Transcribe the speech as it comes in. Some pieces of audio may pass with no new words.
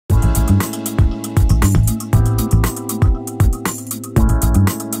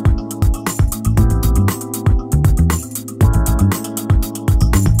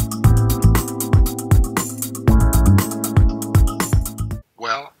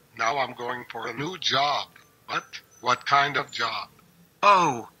Now I'm going for a new job. What kind of job?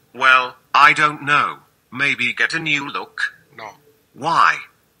 Oh, well, I don't know. Maybe get a new look? No. Why?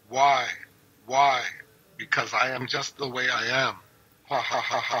 Why? Why? Because I am just the way I am. Ha ha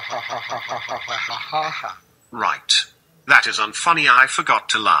ha ha ha ha ha ha ha ha ha ha. Right. That is unfunny. I forgot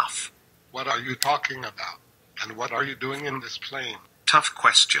to laugh. What are you talking about? And what are you doing in this plane? Tough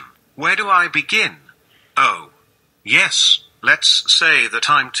question. Where do I begin? Oh. Yes, let's say that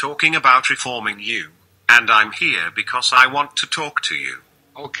I'm talking about reforming you. And I'm here because I want to talk to you.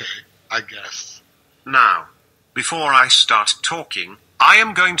 Okay, I guess. Now, before I start talking, I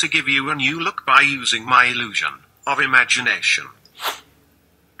am going to give you a new look by using my illusion of imagination.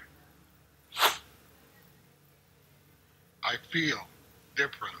 I feel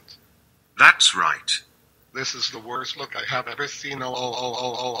different. That's right. This is the worst look I have ever seen.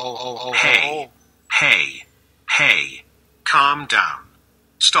 Hey, calm down.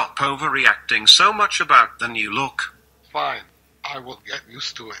 Stop overreacting so much about the new look. Fine, I will get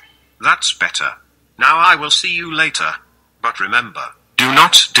used to it. That's better. Now I will see you later. But remember, do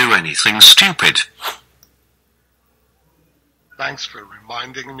not do anything stupid. Thanks for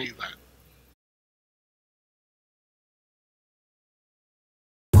reminding me that.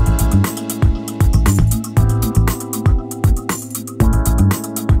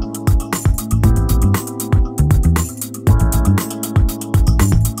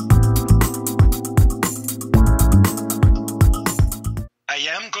 I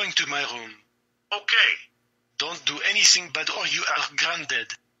am going to my room. Okay. Don't do anything bad or you are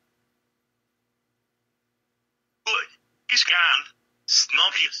grounded. Good. He's gone.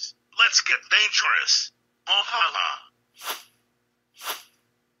 Snobbies. Let's get dangerous. Oh ha ha.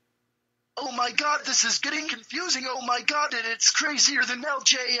 Oh my god, this is getting confusing. Oh my god, and it's crazier than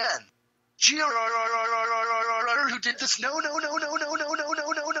LJN. GRRRRRRRRR, who did this? No.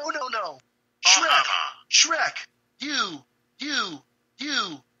 Shrek. You.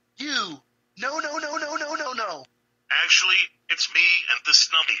 No. Actually, it's me and the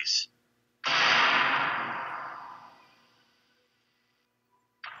Snubbies.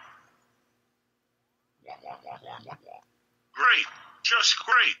 Great. Just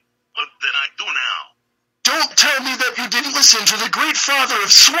great. What did I do now? Don't tell me that you didn't listen to the great father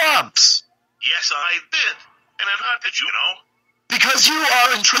of swamps! Yes, I did. And how did you know? Because you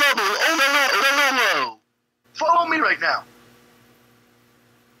are in trouble. Oh no. Follow me right now.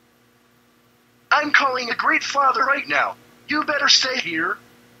 I'm calling a great father right now. You better stay here.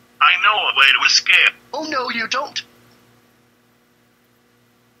 I know a way to escape. Oh no, you don't.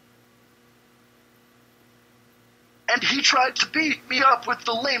 And he tried to beat me up with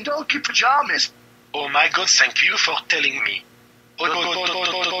the lame donkey pajamas. Oh my god, thank you for telling me.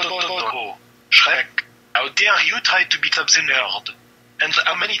 Oh, Shrek, how dare you try to beat up the nerd? And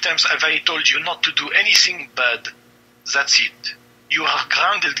how many times have I told you not to do anything bad? That's it. You are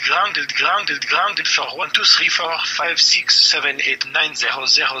grounded for 1, 2, 3, 4, 5, 6, 7, 8, 9, 0,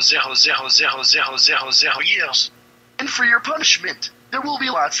 0, 0, 0, 0, 0, 0, 0 years. And for your punishment, there will be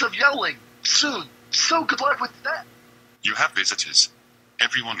lots of yelling soon. So good luck with that. You have visitors.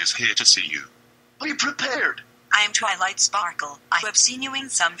 Everyone is here to see you. Be prepared. I am Twilight Sparkle. I have seen you in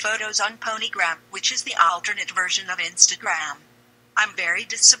some photos on Ponygram, which is the alternate version of Instagram. I'm very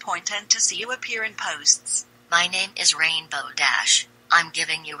disappointed to see you appear in posts. My name is Rainbow Dash. I'm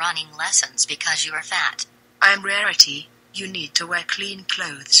giving you running lessons because you are fat. I'm Rarity. You need to wear clean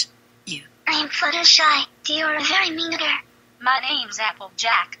clothes. You. I'm Fluttershy. You're a very mean girl. My name's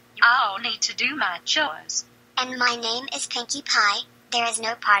Applejack. I'll need to do my chores. And my name is Pinkie Pie. There is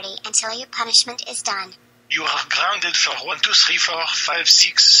no party until your punishment is done. You are grounded for 1, 2, 3, 4, 5,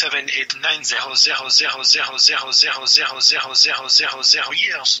 6, 7, 8, 9, 0, 0, 0, 0, 0, 0, 0, 0, 0, 0, 0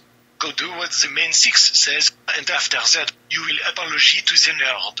 years. Go do what the main 6 says, and after that, you will apologize to the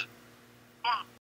nerd.